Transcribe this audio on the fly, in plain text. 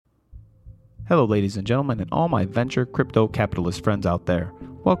Hello, ladies and gentlemen, and all my venture crypto capitalist friends out there.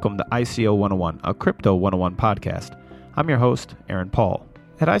 Welcome to ICO 101, a Crypto 101 podcast. I'm your host, Aaron Paul.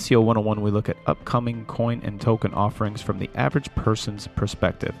 At ICO 101, we look at upcoming coin and token offerings from the average person's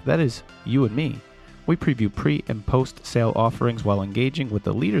perspective. That is, you and me. We preview pre- and post-sale offerings while engaging with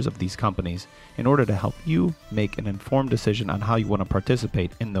the leaders of these companies in order to help you make an informed decision on how you want to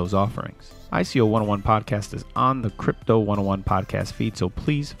participate in those offerings. ICO 101 podcast is on the Crypto 101 podcast feed, so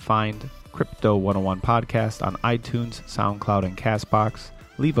please find Crypto 101 podcast on iTunes, SoundCloud, and CastBox.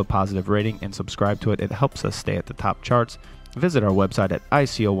 Leave a positive rating and subscribe to it. It helps us stay at the top charts. Visit our website at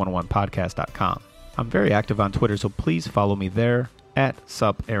ico101podcast.com. I'm very active on Twitter, so please follow me there at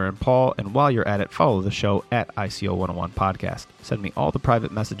Sup Aaron Paul, and while you're at it, follow the show at ICO 101 Podcast. Send me all the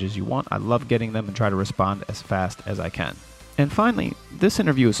private messages you want. I love getting them and try to respond as fast as I can. And finally, this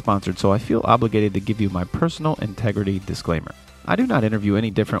interview is sponsored, so I feel obligated to give you my personal integrity disclaimer. I do not interview any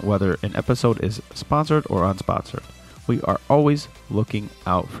different whether an episode is sponsored or unsponsored. We are always looking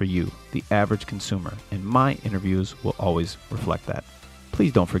out for you, the average consumer, and my interviews will always reflect that.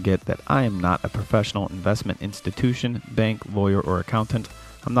 Please don't forget that I am not a professional investment institution, bank, lawyer, or accountant.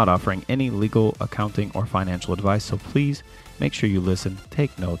 I'm not offering any legal, accounting, or financial advice, so please make sure you listen,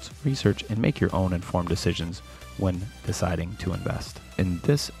 take notes, research, and make your own informed decisions when deciding to invest. In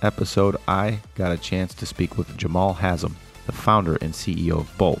this episode, I got a chance to speak with Jamal Hazem, the founder and CEO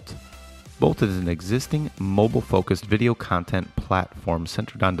of Bolt. Bolt is an existing mobile-focused video content platform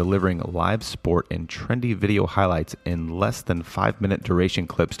centered on delivering live sport and trendy video highlights in less than 5-minute duration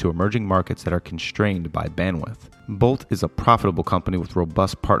clips to emerging markets that are constrained by bandwidth. Bolt is a profitable company with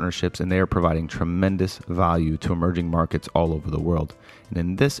robust partnerships, and they are providing tremendous value to emerging markets all over the world. And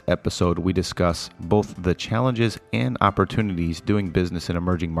in this episode, we discuss both the challenges and opportunities doing business in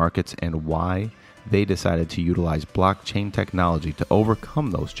emerging markets and why they decided to utilize blockchain technology to overcome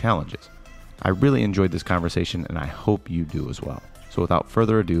those challenges. I really enjoyed this conversation, and I hope you do as well. So without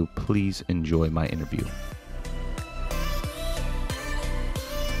further ado, please enjoy my interview.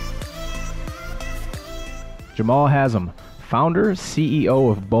 Jamal Hazem, founder,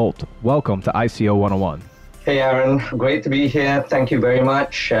 CEO of Bolt. Welcome to ICO 101. Hey Aaron, great to be here. Thank you very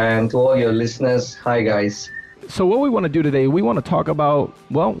much. And to all your listeners, hi guys. So what we want to do today, we want to talk about,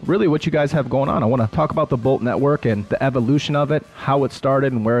 well, really what you guys have going on. I want to talk about the Bolt network and the evolution of it, how it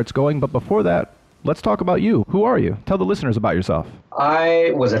started and where it's going. But before that, let's talk about you. Who are you? Tell the listeners about yourself.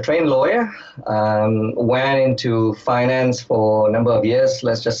 I was a trained lawyer, went into finance for a number of years.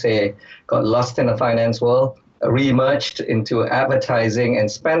 Let's just say got lost in the finance world, re-emerged into advertising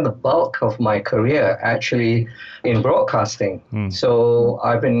and spent the bulk of my career actually in broadcasting. So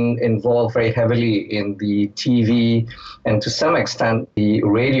I've been involved very heavily in the TV and to some extent the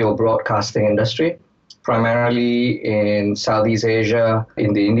radio broadcasting industry, primarily in Southeast Asia,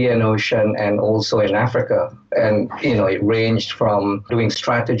 in the Indian Ocean, and also in Africa. And, it ranged from doing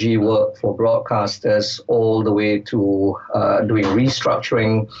strategy work for broadcasters all the way to doing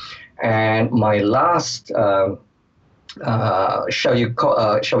restructuring. And my last, shall we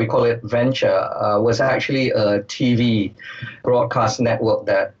call it venture, was actually a TV broadcast network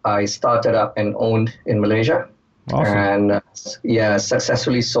that I started up and owned in Malaysia. Awesome. And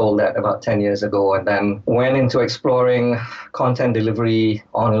successfully sold that about 10 years ago, and then went into exploring content delivery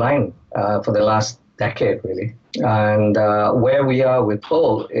online for the last decade, really. And where we are with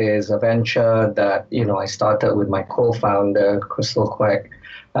Bolt is a venture that, I started with my co-founder, Crystal Quack,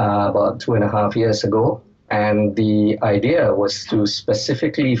 about 2.5 years ago. And the idea was to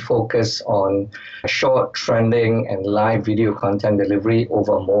specifically focus on short, trending, and live video content delivery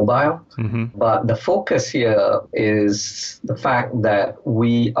over mobile. Mm-hmm. But the focus here is the fact that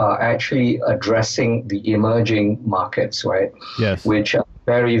we are actually addressing the emerging markets, right? Yes. Which are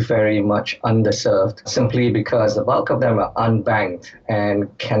very, very much underserved, simply because the bulk of them are unbanked and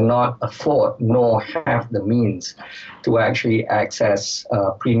cannot afford nor have the means to actually access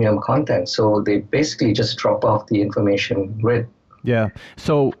premium content. So they basically just drop off the information grid. Yeah.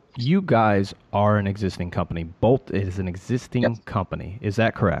 So you guys are an existing company. Bolt is an existing company. Is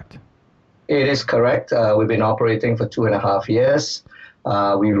that correct? It is correct. We've been operating for 2.5 years.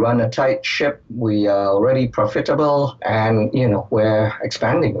 We run a tight ship. We are already profitable, and we're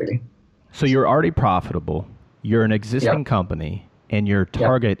expanding really. So you're already profitable. You're an existing company, and your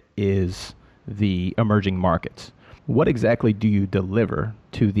target is the emerging markets. What exactly do you deliver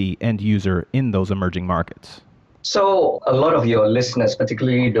to the end user in those emerging markets? So a lot of your listeners,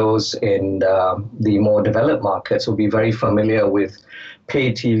 particularly those in the more developed markets, will be very familiar with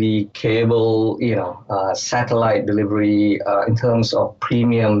pay TV, cable, satellite delivery in terms of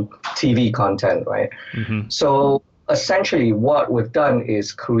premium TV content, right? Mm-hmm. So essentially what we've done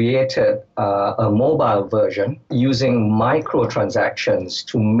is created a mobile version using microtransactions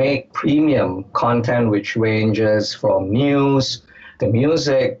to make premium content, which ranges from news to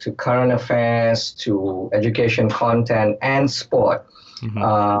music to current affairs to education content and sport.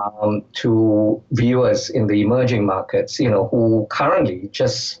 To viewers in the emerging markets, who currently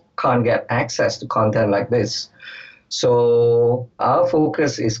just can't get access to content like this. So our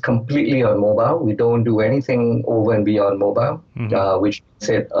focus is completely on mobile. We don't do anything over and beyond mobile, which makes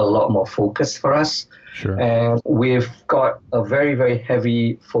it a lot more focused for us. Sure. And we've got a very, very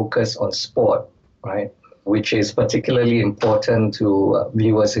heavy focus on sport, right? Which is particularly important to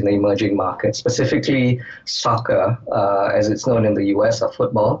viewers in the emerging markets, specifically soccer, as it's known in the US, or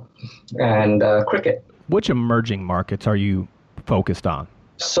football, and cricket. Which emerging markets are you focused on?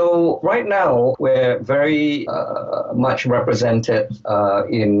 So right now, we're very much represented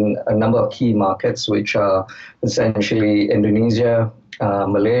in a number of key markets, which are essentially Indonesia,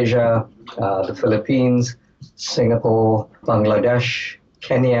 Malaysia, the Philippines, Singapore, Bangladesh,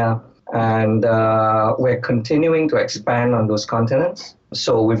 Kenya, and we're continuing to expand on those continents.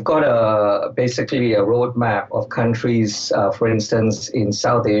 So we've got basically a roadmap of countries, for instance, in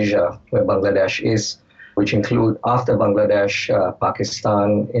South Asia, where Bangladesh is, which include, after Bangladesh,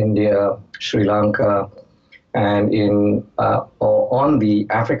 Pakistan, India, Sri Lanka, and on the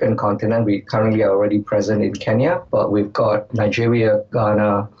African continent, we currently are already present in Kenya, but we've got Nigeria,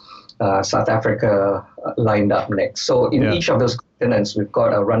 Ghana, South Africa lined up next. So in each of those continents, we've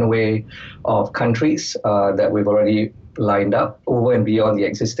got a runway of countries that we've already lined up over and beyond the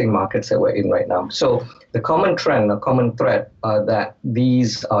existing markets that we're in right now. So the common trend, a common thread, that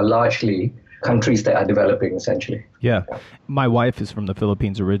these are largely countries that are developing, essentially. Yeah. My wife is from the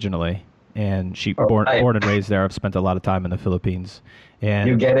Philippines originally, and she born and raised there. I've spent a lot of time in the Philippines. And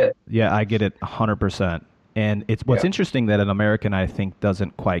you get it? Yeah, I get it 100%. And it's what's interesting that an American, I think,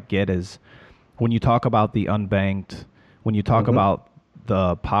 doesn't quite get is when you talk about the unbanked, when you talk about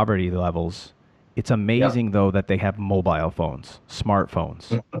the poverty levels, it's amazing, though, that they have mobile phones,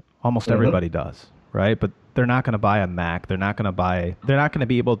 smartphones. Almost everybody does, right? But they're not going to buy a Mac. They're not going to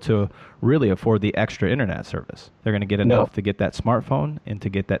be able to really afford the extra internet service. They're going to get enough to get that smartphone and to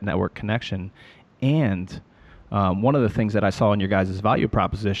get that network connection. And one of the things that I saw in your guys' value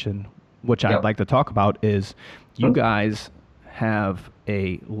proposition, which I'd like to talk about, is you guys have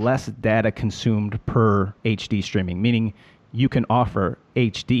a less data consumed per HD streaming, meaning you can offer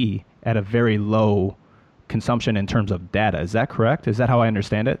HD at a very low consumption in terms of data. Is that correct? Is that how I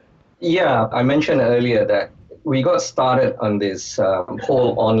understand it? Yeah, I mentioned earlier that we got started on this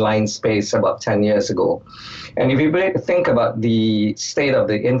whole online space about 10 years ago. And if you think about the state of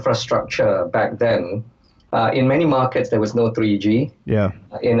the infrastructure back then, in many markets, there was no 3G. Yeah.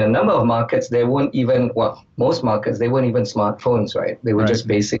 In a number of markets, most markets, they weren't even smartphones, right? They were just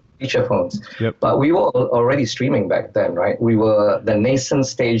basic feature phones. Yep. But we were already streaming back then, right? We were the nascent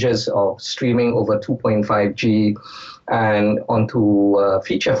stages of streaming over 2.5G and onto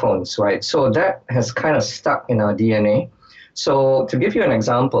feature phones, right? So that has kind of stuck in our DNA. So to give you an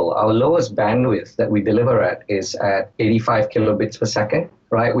example, our lowest bandwidth that we deliver at is at 85 kilobits per second,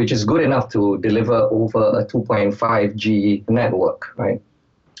 right? Which is good enough to deliver over a 2.5G network, right?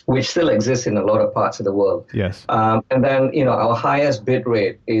 Which still exists in a lot of parts of the world. Yes. And then, our highest bit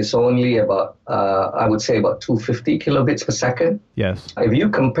rate is only about, I would say about 250 kilobits per second. Yes. If you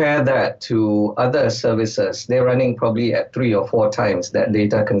compare that to other services, they're running probably at 3 or 4 times that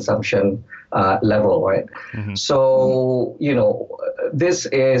data consumption level, right? So, this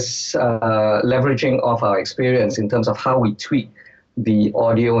is leveraging off our experience in terms of how we tweak the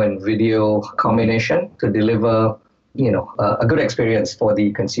audio and video combination to deliver a good experience for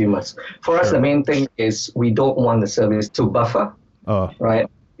the consumers. For us, the main thing is we don't want the service to buffer, right?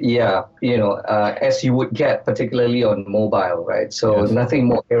 Yeah, as you would get, particularly on mobile, right? So nothing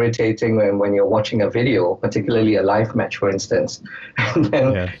more irritating when you're watching a video, particularly a live match, for instance, and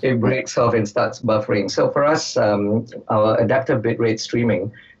then it breaks off and starts buffering. So for us, our adaptive bitrate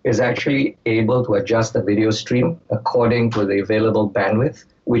streaming is actually able to adjust the video stream according to the available bandwidth,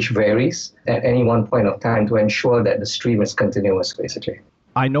 which varies at any one point of time to ensure that the stream is continuous, basically.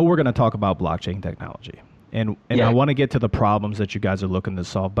 I know we're going to talk about blockchain technology. And I want to get to the problems that you guys are looking to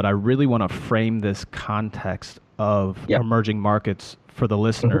solve, but I really want to frame this context of emerging markets for the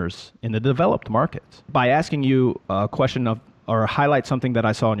listeners in the developed markets by asking you a question or highlight something that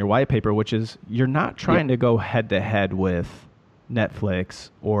I saw in your white paper, which is you're not trying to go head to head with Netflix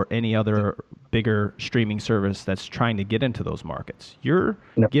or any other bigger streaming service that's trying to get into those markets. You're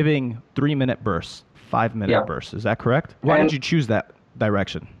giving 3-minute bursts, 5-minute bursts. Is that correct? Why did you choose that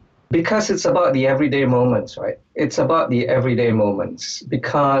direction? Because it's about the everyday moments, right? It's about the everyday moments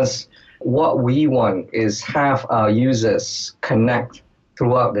because what we want is have our users connect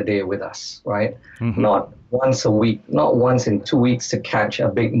throughout the day with us, right? Mm-hmm. Not once a week, not once in 2 weeks to catch a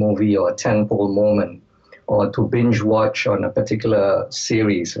big movie or a tentpole moment or to binge watch on a particular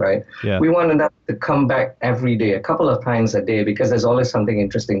series, right? Yeah. We want them to come back every day, a couple of times a day, because there's always something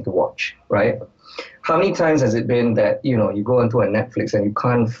interesting to watch, right? How many times has it been that, you go into a Netflix and you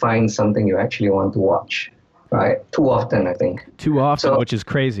can't find something you actually want to watch, right? Too often, I think. Too often, which is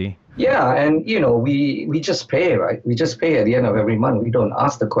crazy. Yeah, and, we just pay, right? We just pay at the end of every month. We don't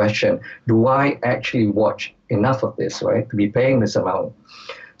ask the question, do I actually watch enough of this, right, to be paying this amount?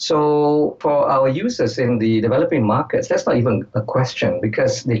 So for our users in the developing markets, that's not even a question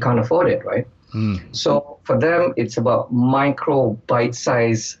because they can't afford it, right? So for them, it's about micro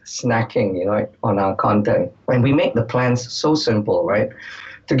bite-sized snacking, on our content. And we make the plans so simple, right?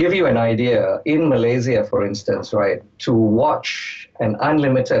 To give you an idea, in Malaysia, for instance, right, to watch an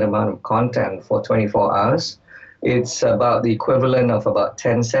unlimited amount of content for 24 hours, it's about the equivalent of about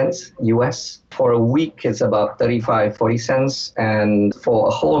 10 cents US. For a week, it's about 35, 40 cents. And for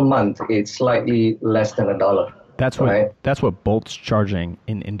a whole month, it's slightly less than $1. That's what Bolt's charging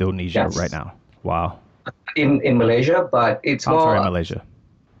in Indonesia right now. Wow. In Malaysia, but it's more... sorry, Malaysia.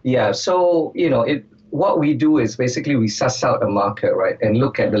 Yeah, so, what we do is basically we suss out a market, right, and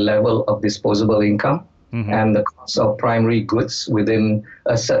look at the level of disposable income and the cost of primary goods within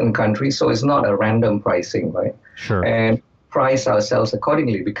a certain country. So it's not a random pricing, right? Sure. And price ourselves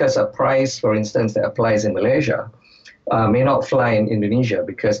accordingly because a price, for instance, that applies in Malaysia may not fly in Indonesia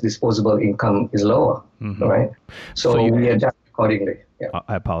because disposable income is lower, right? So we adapt accordingly. Yeah.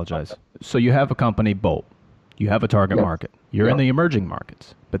 I apologize. So you have a company, Bolt. You have a target market. You're in the emerging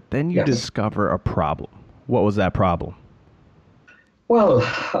markets. But then you discover a problem. What was that problem? Well,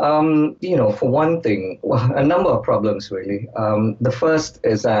 for one thing, a number of problems, really. The first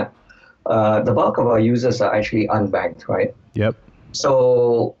is that the bulk of our users are actually unbanked, right? Yep.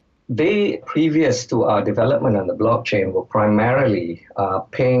 So they, previous to our development on the blockchain, were primarily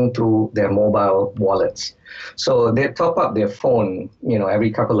paying through their mobile wallets. So they top up their phone,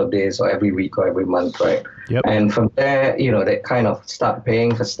 every couple of days or every week or every month, right? Yep. And from there, they kind of start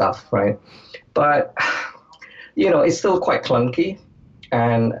paying for stuff, right? But, it's still quite clunky.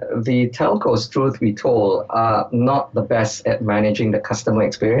 And the telcos, truth be told, are not the best at managing the customer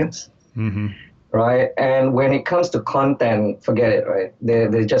experience. Right? And when it comes to content, forget it, right?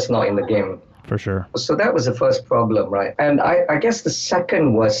 They're just not in the game. For sure. So that was the first problem, right? And I guess the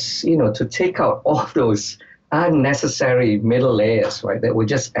second was, to take out all those unnecessary middle layers, right? That were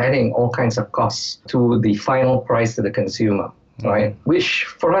just adding all kinds of costs to the final price to the consumer, right? Which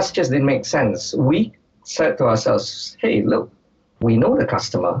for us just didn't make sense. We said to ourselves, hey, look, we know the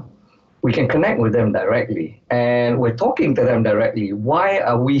customer. We can connect with them directly, and we're talking to them directly. Why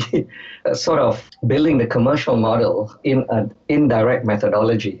are we sort of building the commercial model in an indirect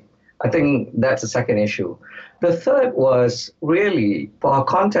methodology? I think that's the second issue. The third was really for our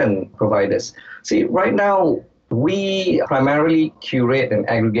content providers. See, right now, we primarily curate and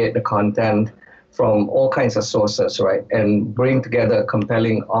aggregate the content from all kinds of sources, right, and bring together a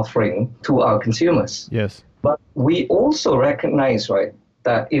compelling offering to our consumers. Yes. But we also recognize, right,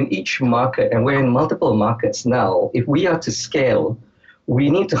 that in each market, and we're in multiple markets now, if we are to scale,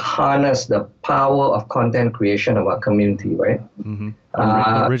 we need to harness the power of content creation of our community, right?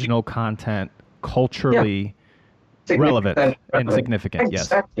 Original content, culturally relevant and significant,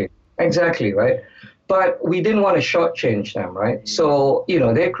 Exactly, right? But we didn't want to shortchange them, right? So,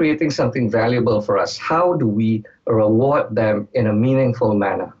 they're creating something valuable for us. How do we reward them in a meaningful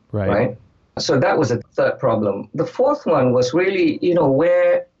manner, right? So that was a third problem. The fourth one was really,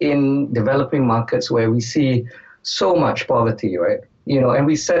 where in developing markets where we see so much poverty, right? And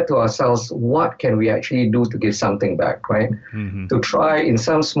we said to ourselves, what can we actually do to give something back, right? To try in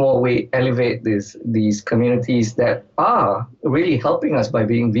some small way elevate these communities that are really helping us by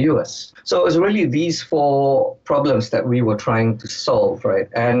being viewers. So it was really these four problems that we were trying to solve, right?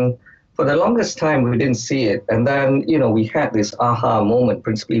 And for the longest time, we didn't see it. And then, we had this aha moment,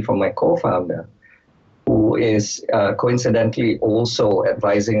 principally from my co-founder, who is coincidentally also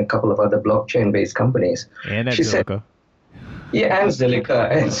advising a couple of other blockchain-based companies. And at Zilliqa. And Zilliqa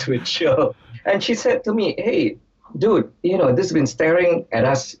and Switcho. And she said to me, hey, dude, this has been staring at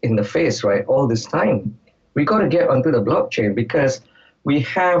us in the face, right, all this time. We got to get onto the blockchain because we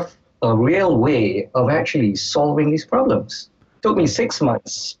have a real way of actually solving these problems. Took me 6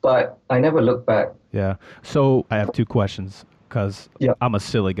 months, but I never looked back. Yeah. So I have 2 questions because I'm a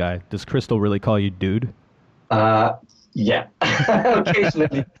silly guy. Does Crystal really call you dude? Yeah,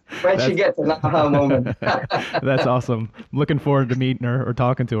 occasionally when she gets an aha moment. That's awesome. I'm looking forward to meeting her or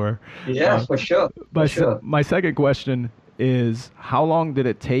talking to her. Yeah, for sure. For sure. My second question is, how long did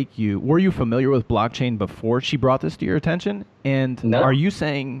it take you? Were you familiar with blockchain before she brought this to your attention? And No. are you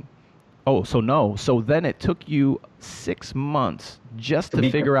saying, oh, so no. So then it took you 6 months just to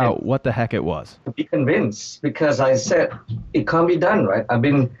figure out what the heck it was. To be convinced, because I said it can't be done, right? I've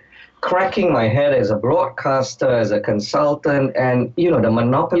been cracking my head as a broadcaster, as a consultant, and the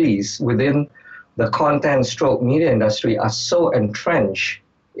monopolies within the content stroke media industry are so entrenched.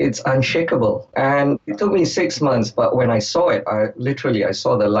 It's unshakable. And it took me 6 months, but when I saw it, I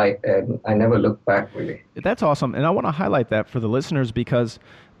saw the light and I never looked back, really. That's awesome. And I want to highlight that for the listeners, because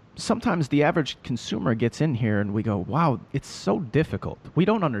sometimes the average consumer gets in here and we go, wow, it's so difficult. We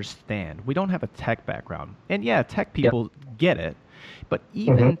don't understand. We don't have a tech background. And yeah, tech people get it, but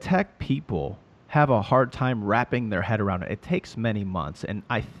even tech people have a hard time wrapping their head around it. It takes many months. And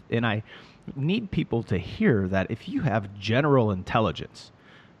I need people to hear that if you have general intelligence,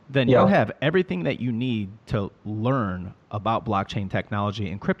 then you have everything that you need to learn about blockchain technology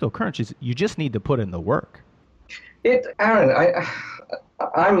and cryptocurrencies. You just need to put in the work. Aaron,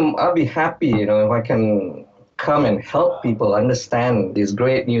 I'll be happy, if I can come and help people understand this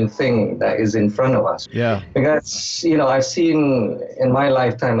great new thing that is in front of us. Yeah. Because, I've seen in my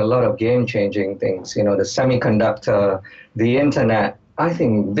lifetime a lot of game-changing things, the semiconductor, the internet. I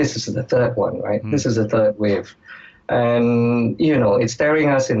think this is the third one, right? This is the third wave. And, it's staring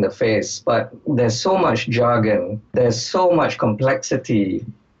us in the face, but there's so much jargon, there's so much complexity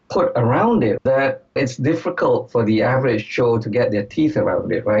put around it that it's difficult for the average Joe to get their teeth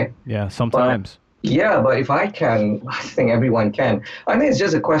around it, right? Yeah, sometimes. But if I can, I think everyone can. I think it's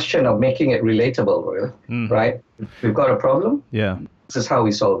just a question of making it relatable, really, right? We've got a problem. Yeah. This is how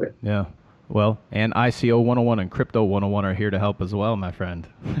we solve it. Yeah. Well, and ICO 101 and Crypto 101 are here to help as well, my friend.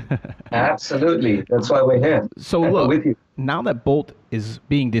 Absolutely. That's why we're here. So look, with you. Now that Bolt is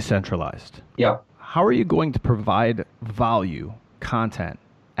being decentralized, how are you going to provide value, content,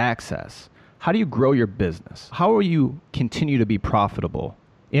 access? How do you grow your business? How will you continue to be profitable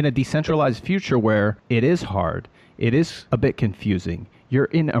in a decentralized future where it is hard, it is a bit confusing, you're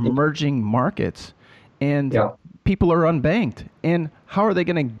in emerging markets, and people are unbanked? And how are they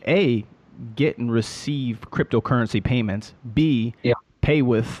going to, A, get and receive cryptocurrency payments, B, pay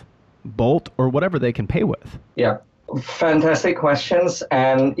with Bolt or whatever they can pay with? Yeah. Fantastic questions.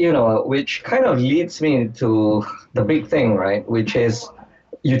 And, which kind of leads me to the big thing, right? Which is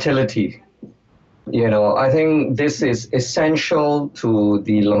utility. I think this is essential to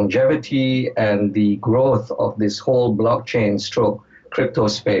the longevity and the growth of this whole blockchain stroke crypto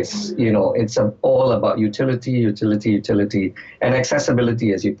space. It's all about utility, and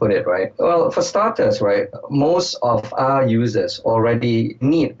accessibility, as you put it, right? Well, for starters, right, most of our users already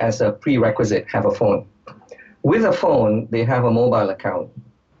need, as a prerequisite, have a phone. With a phone, they have a mobile account.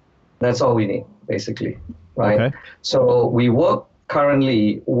 That's all we need, basically, right? Okay. So we work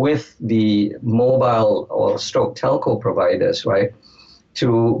currently with the mobile or stroke telco providers, right,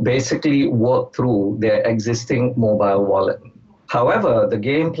 to basically work through their existing mobile wallet. However, the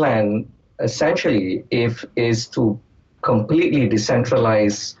game plan essentially is to completely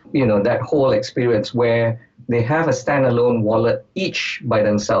decentralize, that whole experience where they have a standalone wallet each by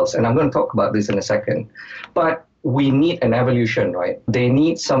themselves. And I'm going to talk about this in a second. But we need an evolution, right? They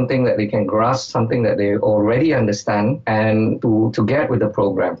need something that they can grasp, something that they already understand, and to get with the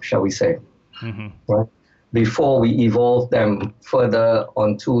program, shall we say, right? Before we evolve them further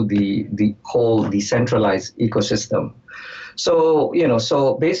onto the whole decentralized ecosystem. So,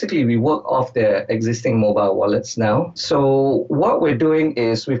 so basically we work off their existing mobile wallets now. So what we're doing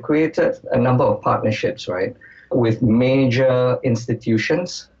is we've created a number of partnerships, right, with major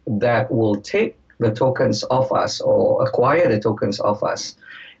institutions that will take the tokens off us or acquire the tokens off us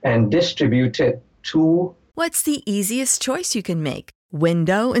and distribute it to... What's the easiest choice you can make?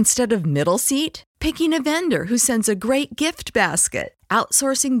 Window instead of middle seat? Picking a vendor who sends a great gift basket?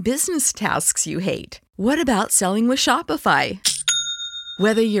 Outsourcing business tasks you hate? What about selling with Shopify?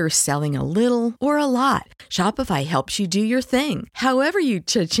 Whether you're selling a little or a lot, Shopify helps you do your thing, however you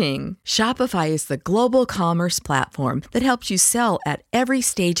cha-ching. Shopify is the global commerce platform that helps you sell at every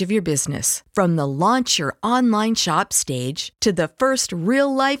stage of your business. From the launch your online shop stage to the first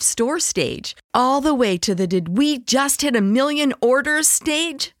real-life store stage, all the way to the did we just hit 1 million orders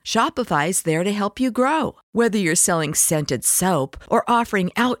stage. Shopify's there to help you grow. Whether you're selling scented soap or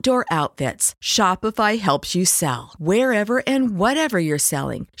offering outdoor outfits, Shopify helps you sell. Wherever and whatever you're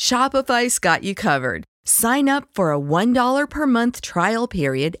selling, Shopify's got you covered. Sign up for a $1 per month trial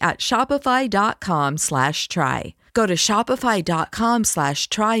period at shopify.com/try. Go to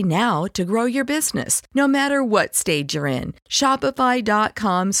shopify.com/try now to grow your business, no matter what stage you're in.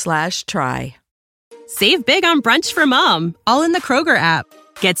 Shopify.com/try. Save big on brunch for mom, all in the Kroger app.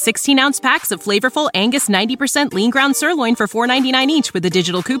 Get 16-ounce packs of flavorful Angus 90% lean ground sirloin for $4.99 each with a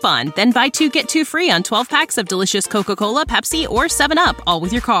digital coupon. Then buy 2, get 2 free on 12 packs of delicious Coca-Cola, Pepsi, or 7-Up, all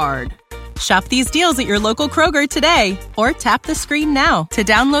with your card. Shop these deals at your local Kroger today, or tap the screen now to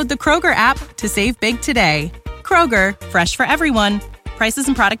download the Kroger app to save big today. Kroger, fresh for everyone. Prices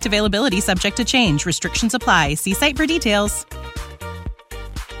and product availability subject to change. Restrictions apply. See site for details.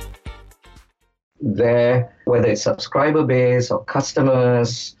 There, whether it's subscriber base or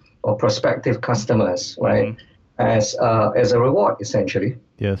customers or prospective customers, right, as a reward, essentially.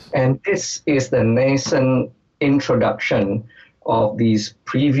 Yes. And this is the nascent introduction of these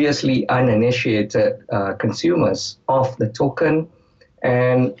previously uninitiated consumers of the token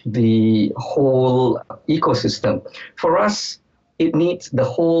and the whole ecosystem. For us, it needs the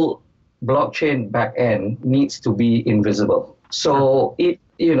whole blockchain backend needs to be invisible. So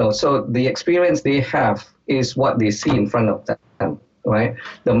so the experience they have is what they see in front of them, right?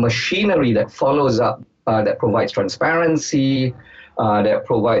 The machinery that follows up, that provides transparency, that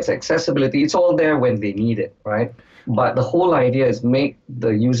provides accessibility, it's all there when they need it, right? But the whole idea is make the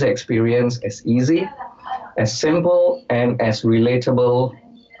user experience as easy, as simple, and as relatable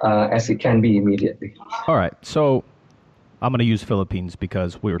as it can be immediately. All right. So I'm going to use Philippines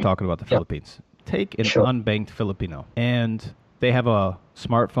because we were talking about the Philippines. Take an unbanked Filipino, and they have a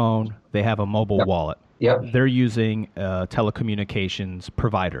smartphone, they have a mobile wallet. Yep. They're using a telecommunications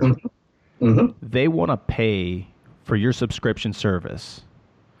provider. They want to pay for your subscription service.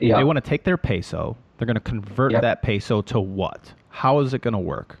 Yep. They want to take their peso. They're going to convert that peso to what? How is it going to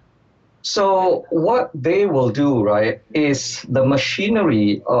work? So what they will do, right, is the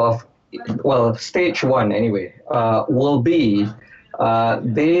machinery of, stage one anyway, will be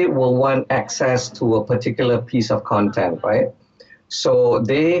they will want access to a particular piece of content, right? So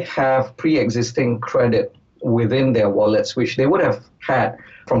they have pre-existing credit within their wallets, which they would have had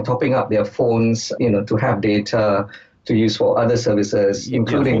from topping up their phones, to have data to use for other services,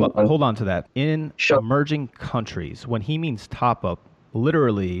 including... Hold on to that. In emerging countries, when he means top up,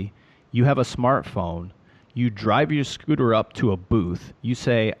 literally, you have a smartphone, you drive your scooter up to a booth, you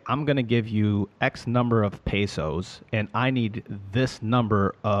say, I'm going to give you X number of pesos, and I need this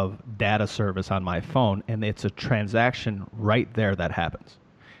number of data service on my phone, and it's a transaction right there that happens.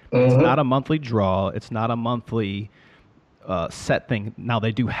 It's not a monthly draw. It's not a monthly set thing. Now,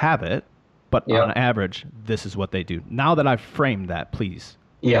 they do have it, but on average, this is what they do. Now that I've framed that, please.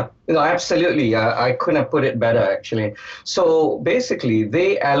 Yeah, absolutely. I couldn't have put it better, actually. So basically,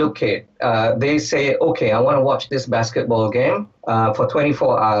 they allocate, they say, okay, I want to watch this basketball game for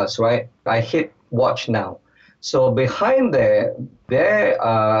 24 hours, right? I hit watch now. So behind their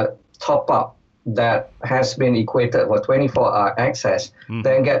top up that has been equated for 24-hour access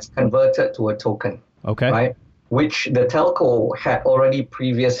then gets converted to a token. Okay. Right? Which the telco had already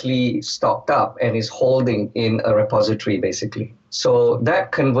previously stocked up and is holding in a repository, basically. So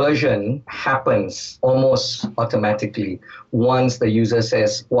that conversion happens almost automatically once the user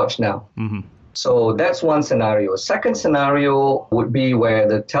says, watch now. So that's one scenario. Second scenario would be where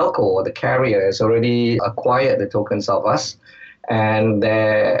the telco or the carrier has already acquired the tokens of us, and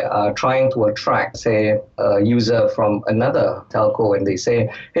they're trying to attract, say, a user from another telco, and they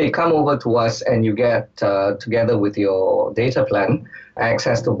say, hey, come over to us and you get, together with your data plan,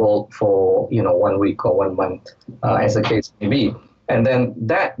 access to Bolt for 1 week or 1 month, as the case may be. And then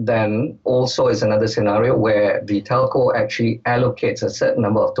that then also is another scenario where the telco actually allocates a certain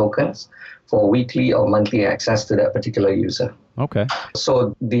number of tokens for weekly or monthly access to that particular user. Okay.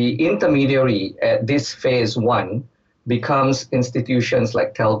 So the intermediary at this phase one becomes institutions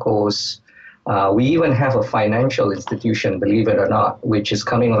like telcos. We even have a financial institution, believe it or not, which is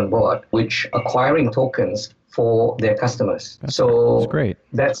coming on board, which acquiring tokens for their customers. That's great.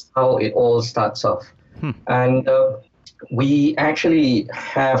 That's how it all starts off. And we actually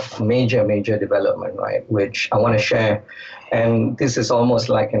have major development, right, which I want to share. And this is almost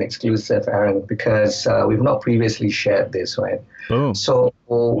like an exclusive, Aaron, because we've not previously shared this, right? Boom. So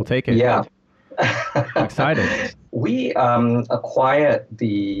we'll take it. Yeah. Excited. We acquired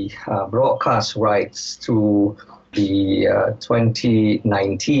the broadcast rights to the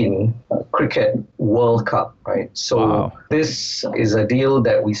 2019 Cricket World Cup, right? So This is a deal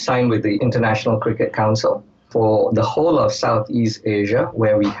that we signed with the International Cricket Council for the whole of Southeast Asia,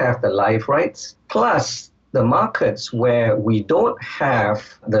 where we have the live rights, plus the markets where we don't have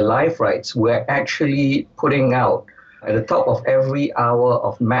the live rights. We're actually putting out at the top of every hour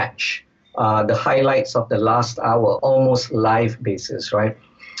of match the highlights of the last hour, almost live basis, right?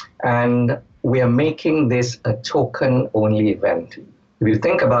 And we are making this a token-only event. If you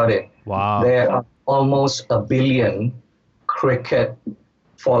think about it, wow, there are almost 1 billion cricket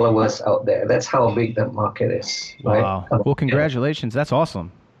followers out there. That's how big the market is, right? Wow. Well, congratulations. That's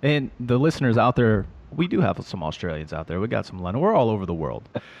awesome. And the listeners out there, we do have some Australians out there. We got some London. We're all over the world.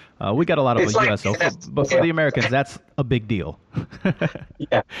 We got a lot of US, but for the Americans, that's a big deal.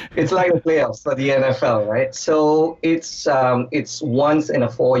 Yeah, it's like the playoffs for the NFL, right? So it's once in a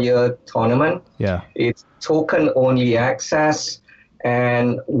 4-year tournament. Yeah. It's token-only access.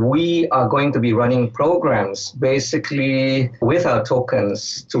 And we are going to be running programs basically with our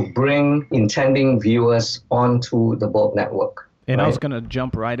tokens to bring intending viewers onto the Bolt network. And right? I was going to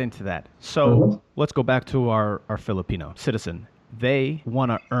jump right into that. So let's go back to our Filipino citizen. They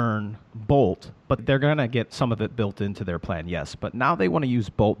want to earn Bolt, but they're going to get some of it built into their plan, yes. But now they want to use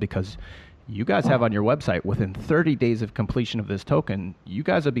Bolt because you guys have on your website, within 30 days of completion of this token, you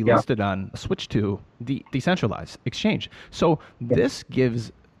guys will be listed on Switch to the decentralized exchange. So this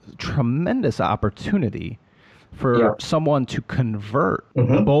gives tremendous opportunity for someone to convert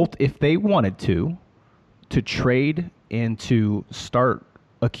Bolt if they wanted to trade and to start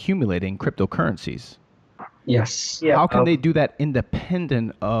accumulating cryptocurrencies. Yes. How can they do that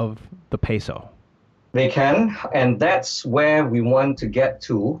independent of the peso? They can, and that's where we want to get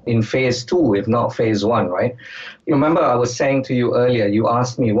to in phase 2, if not phase 1, right? You remember I was saying to you earlier, you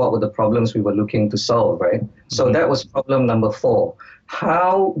asked me what were the problems we were looking to solve, right? So that was problem number 4.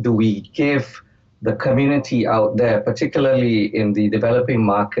 How do we give the community out there, particularly in the developing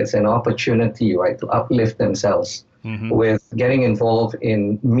markets, an opportunity, right, to uplift themselves with getting involved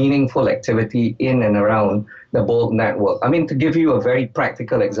in meaningful activity in and around the Bolt network? I mean, to give you a very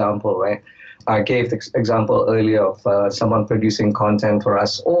practical example, right? I gave the example earlier of someone producing content for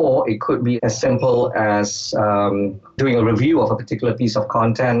us, or it could be as simple as doing a review of a particular piece of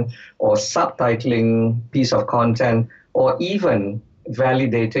content, or subtitling piece of content, or even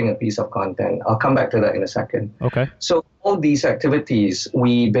validating a piece of content. I'll come back to that in a second. Okay. So all these activities,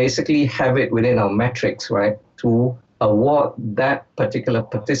 we basically have it within our metrics, right, to award that particular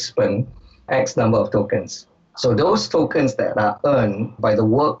participant X number of tokens. So those tokens that are earned by the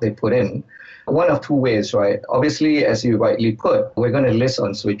work they put in, one of two ways, right? Obviously, as you rightly put, we're going to list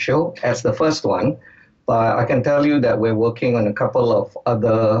on Switcho as the first one. But I can tell you that we're working on a couple of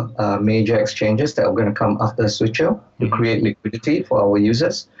other major exchanges that are going to come after Switcho to create liquidity for our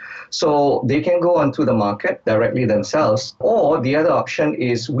users. So they can go onto the market directly themselves. Or the other option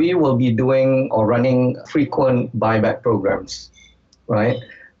is we will be doing or running frequent buyback programs, right?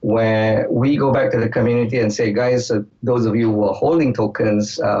 Where we go back to the community and say, guys, those of you who are holding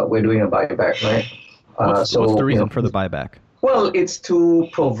tokens, we're doing a buyback, right? What's the reason for the buyback? Well, it's to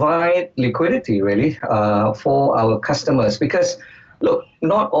provide liquidity, really, for our customers. Because, look,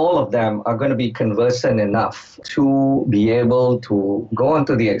 not all of them are going to be conversant enough to be able to go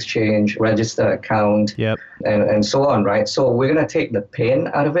onto the exchange, register account, and so on, right? So we're going to take the pain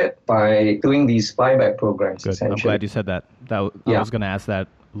out of it by doing these buyback programs, Good. essentially. I'm glad you said that. I was going to ask that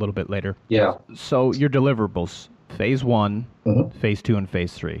a little bit later. Yeah. So your deliverables, phase 1, phase 2, and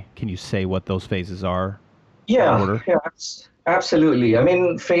phase 3. Can you say what those phases are? Yeah, absolutely. I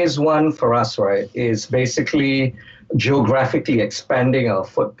mean, phase 1 for us, right, is basically geographically expanding our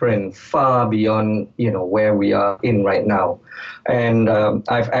footprint far beyond, where we are in right now. And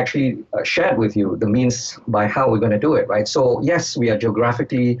I've actually shared with you the means by how we're going to do it, right? So yes, we are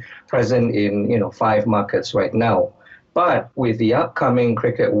geographically present in, 5 markets right now. But with the upcoming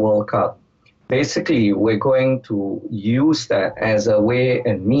Cricket World Cup, basically, we're going to use that as a way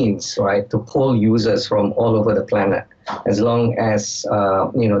and means, right, to pull users from all over the planet, as long as,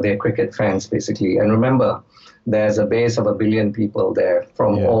 they're cricket fans, basically. And remember, there's a base of 1 billion people there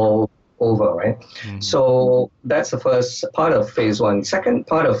from all over, right? So that's the first part of phase 1. Second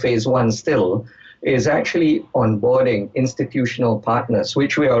part of phase 1 still is actually onboarding institutional partners,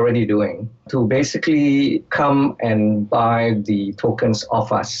 which we're already doing, to basically come and buy the tokens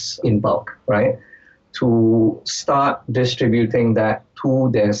off us in bulk, right? To start distributing that to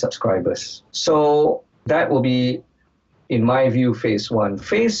their subscribers. So that will be, in my view, phase 1.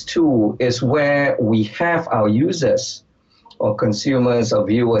 Phase 2 is where we have our users or consumers or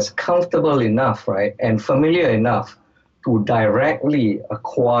viewers comfortable enough, right, and familiar enough to directly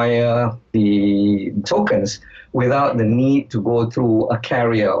acquire the tokens without the need to go through a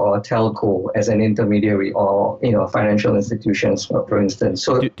carrier or a telco as an intermediary or, financial institutions, for instance.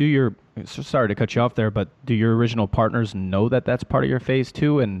 So sorry to cut you off there, but do your original partners know that that's part of your phase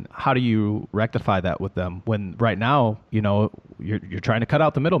 2? And how do you rectify that with them when right now, you're trying to cut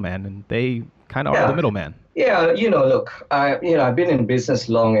out the middleman, and they kind of are the middleman. Yeah, look, I've been in business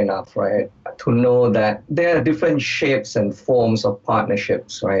long enough, right, to know that there are different shapes and forms of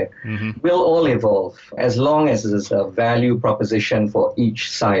partnerships, right? Mm-hmm. We'll all evolve as long as there's a value proposition for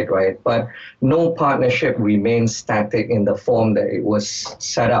each side, right? But no partnership remains static in the form that it was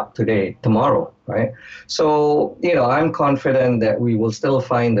set up tomorrow, right? So, I'm confident that we will still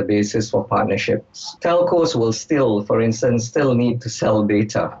find the basis for partnerships. Telcos will still need to sell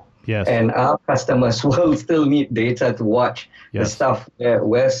data. Yes. And our customers will still need data to watch the stuff that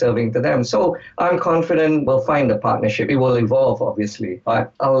we're serving to them. So I'm confident we'll find a partnership. It will evolve, obviously.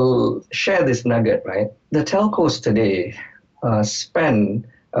 But I'll share this nugget, right? The telcos today spend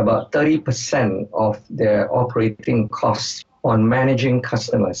about 30% of their operating costs on managing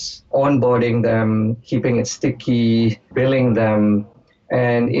customers, onboarding them, keeping it sticky, billing them,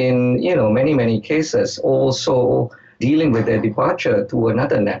 and in many, many cases also dealing with their departure to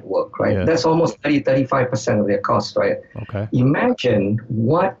another network, right? Yeah. That's almost 35% of their cost, right? Okay. Imagine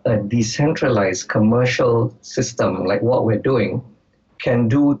what a decentralized commercial system like what we're doing can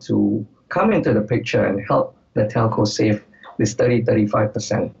do to come into the picture and help the telco save this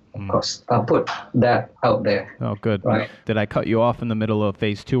 35% cost. I'll put that out there. Oh, good. Right. Did I cut you off in the middle of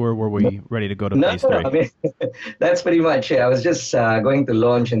phase 2, or were we ready to go to phase 3? No, I mean, that's pretty much it. I was just going to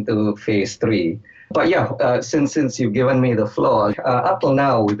launch into phase 3. But since you've given me the floor, up till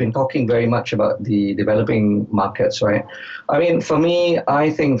now, we've been talking very much about the developing markets, right? I mean, for me, I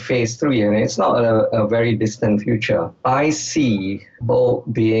think phase 3, and it's not a very distant future, I see both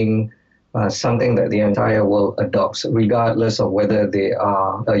being something that the entire world adopts, regardless of whether they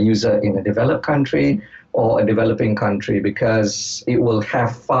are a user in a developed country or a developing country, because it will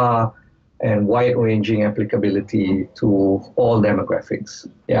have far and wide-ranging applicability to all demographics.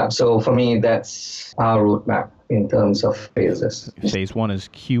 Yeah, so for me, that's our roadmap in terms of phases. Phase 1 is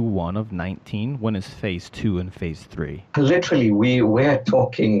Q1 of 19. When is phase 2 and phase 3? Literally, we're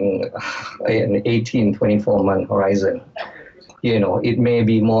talking an 18, 24-month horizon. It may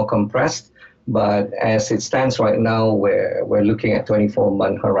be more compressed, but as it stands right now, we're looking at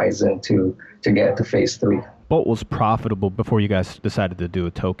 24-month horizon to get to phase 3. Bolt was profitable before you guys decided to do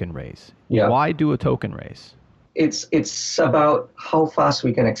a token raise. Yeah. Why do a token raise? It's about how fast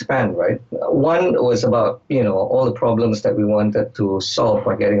we can expand, right? One was about, all the problems that we wanted to solve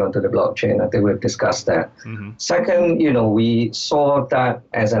by getting onto the blockchain. I think we've discussed that. Mm-hmm. Second, we saw that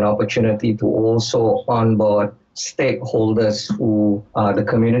as an opportunity to also onboard stakeholders who are the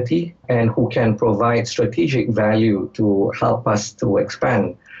community and who can provide strategic value to help us to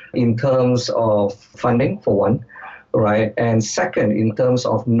expand in terms of funding, for one, right? And second, in terms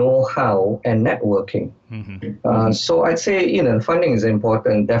of know-how and networking. Mm-hmm. So I'd say, funding is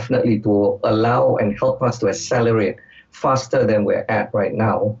important, definitely, to allow and help us to accelerate faster than we're at right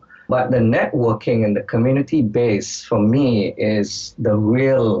now. But the networking and the community base, for me, is the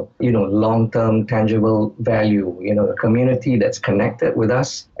real, long-term tangible value. The community that's connected with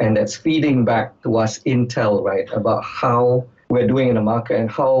us and that's feeding back to us intel, right, about how we're doing in the market and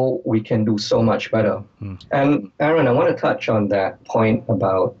how we can do so much better. And Aaron, I want to touch on that point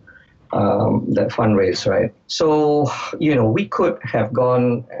about that fundraise, right? So, we could have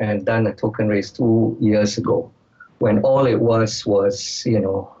gone and done a token raise 2 years ago when all it was,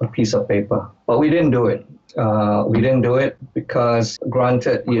 a piece of paper. But we didn't do it. We didn't do it because,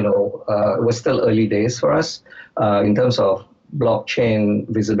 granted, it was still early days for us in terms of blockchain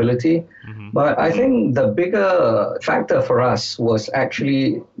visibility. Mm-hmm. But I think the bigger factor for us was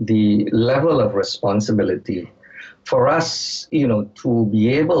actually the level of responsibility for us, to be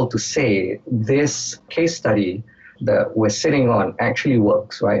able to say this case study that we're sitting on actually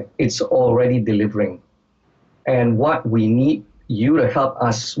works, right? It's already delivering. And what we need you to help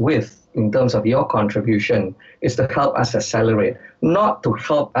us with in terms of your contribution is to help us accelerate, not to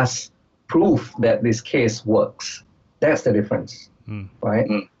help us prove that this case works. That's the difference, right?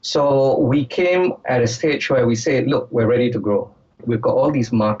 So we came at a stage where we say, look, we're ready to grow. We've got all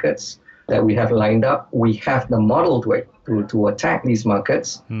these markets that we have lined up. We have the model to attack these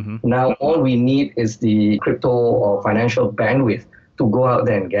markets. Mm-hmm. Now all we need is the crypto or financial bandwidth to go out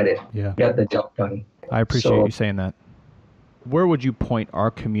there and get it, get the job done. I appreciate you saying that. Where would you point our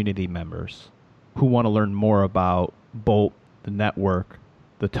community members who want to learn more about Bolt, the network,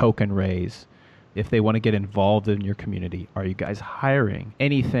 the token raise, if they want to get involved in your community? Are you guys hiring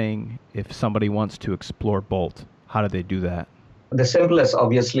anything if somebody wants to explore Bolt? How do they do that? The simplest,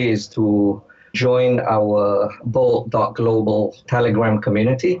 obviously, is to join our Bolt.global Telegram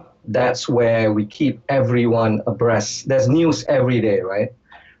community. That's where we keep everyone abreast. There's news every day, right?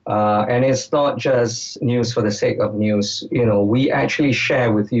 And it's not just news for the sake of news. We actually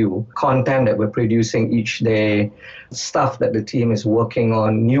share with you content that we're producing each day, stuff that the team is working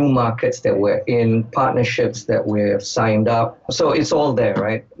on, new markets that we're in, partnerships that we've signed up. So it's all there,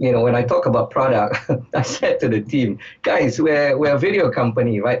 right? When I talk about product, I said to the team, guys, we're a video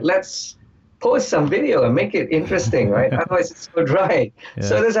company, right? Let's post some video and make it interesting, right? Otherwise it's so dry. Yeah.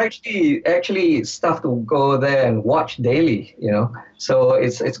 So there's actually stuff to go there and watch daily, So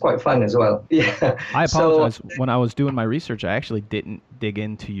it's quite fun as well. Yeah. I apologize. When I was doing my research, I actually didn't dig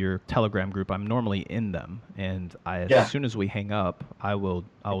into your Telegram group. I'm normally in them, and as soon as we hang up, I will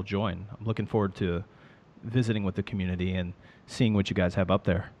join. I'm looking forward to visiting with the community and seeing what you guys have up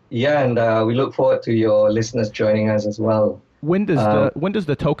there. Yeah, and we look forward to your listeners joining us as well. When does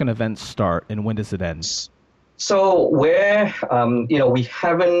the token event start and when does it end? So we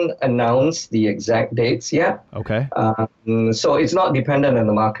haven't announced the exact dates yet. Okay. So it's not dependent on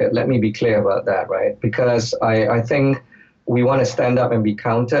the market. Let me be clear about that, right? Because I think we want to stand up and be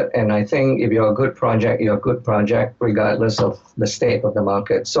counted. And I think if you're a good project, you're a good project regardless of the state of the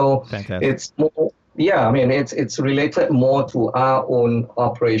market. So fantastic. It's more. Yeah, I mean, it's related more to our own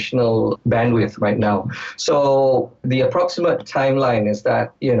operational bandwidth right now. So the approximate timeline is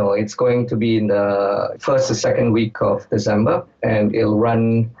that, it's going to be in the first or second week of December, and it'll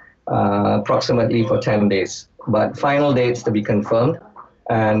run approximately for 10 days. But final dates to be confirmed.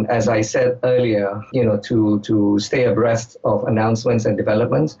 And as I said earlier, to stay abreast of announcements and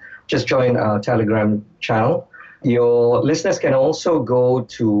developments, just join our Telegram channel. Your listeners can also go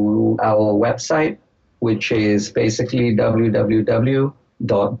to our website, which is basically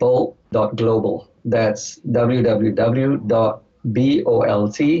www.bolt.global. That's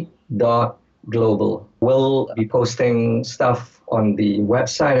www.bolt.global. We'll be posting stuff on the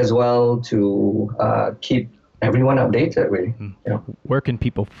website as well to keep everyone updated, really. Yeah. Where can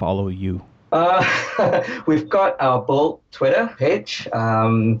people follow you? We've got our Bolt Twitter page.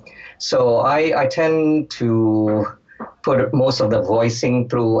 So I tend to put most of the voicing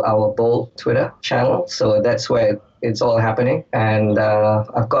through our Bolt Twitter channel. So that's where it's all happening. And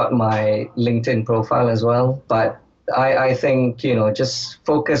I've got my LinkedIn profile as well. But I think, just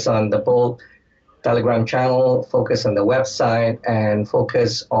focus on the Bolt Telegram channel, focus on the website, and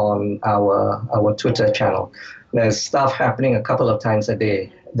focus on our Twitter channel. There's stuff happening a couple of times a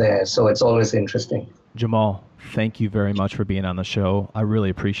day there, so it's always interesting. Jamal, thank you very much for being on the show. I really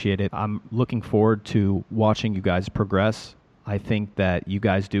appreciate it. I'm looking forward to watching you guys progress. I think that you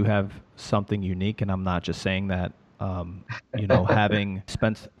guys do have something unique, and I'm not just saying that. Having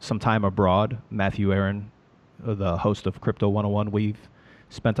spent some time abroad, Matthew Aaron, the host of Crypto 101, we've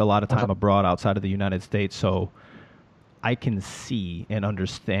spent a lot of time abroad outside of the United States, so I can see and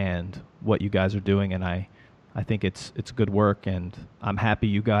understand what you guys are doing, and I think it's good work, and I'm happy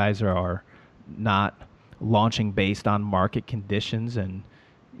you guys are not launching based on market conditions, and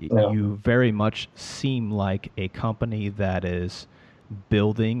you very much seem like a company that is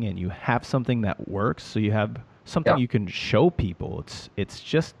building, and you have something that works, so you have something you can show people. It's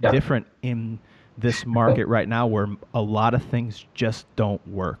just different in this market right now where a lot of things just don't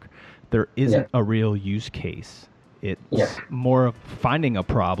work. There isn't a real use case. It's more of finding a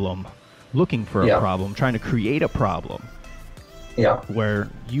problem, looking for a problem, trying to create a problem. Where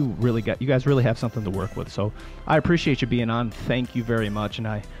you guys really have something to work with. So I appreciate you being on. Thank you very much, and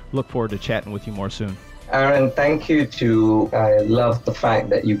I look forward to chatting with you more soon. Aaron, thank you I love the fact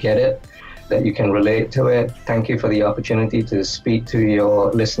that you get it, that you can relate to it. Thank you for the opportunity to speak to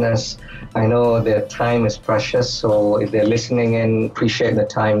your listeners. I know their time is precious, so if they're listening in, appreciate the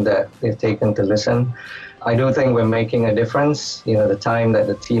time that they've taken to listen. I do think we're making a difference. The time that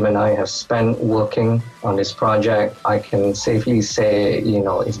the team and I have spent working on this project, I can safely say,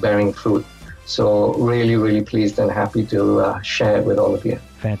 it's bearing fruit. So really, really pleased and happy to share it with all of you.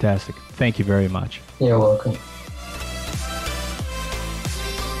 Fantastic. Thank you very much. You're welcome.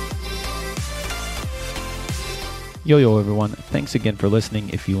 Yo, everyone. Thanks again for listening.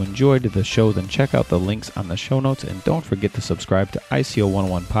 If you enjoyed the show, then check out the links on the show notes, and don't forget to subscribe to ICO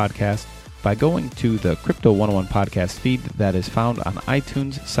 101 Podcast by going to the Crypto 101 Podcast feed that is found on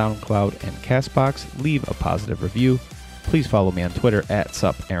iTunes, SoundCloud, and CastBox. Leave a positive review. Please follow me on Twitter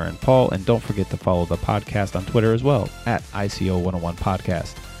 @SupAaronPaul, and don't forget to follow the podcast on Twitter as well @ICO 101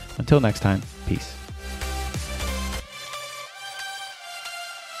 Podcast. Until next time, peace.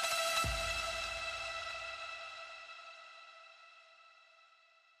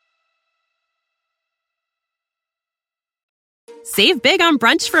 Save big on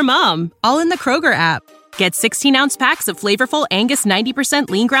brunch for mom, all in the Kroger app. Get 16-ounce packs of flavorful Angus 90%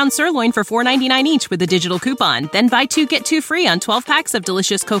 lean ground sirloin for $4.99 each with a digital coupon. Then buy 2, get 2 free on 12 packs of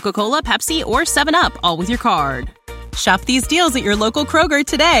delicious Coca-Cola, Pepsi, or 7-Up, all with your card. Shop these deals at your local Kroger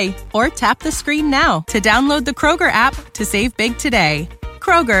today, or tap the screen now to download the Kroger app to save big today.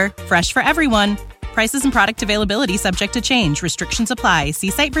 Kroger, fresh for everyone. Prices and product availability subject to change. Restrictions apply.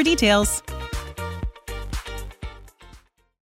 See site for details.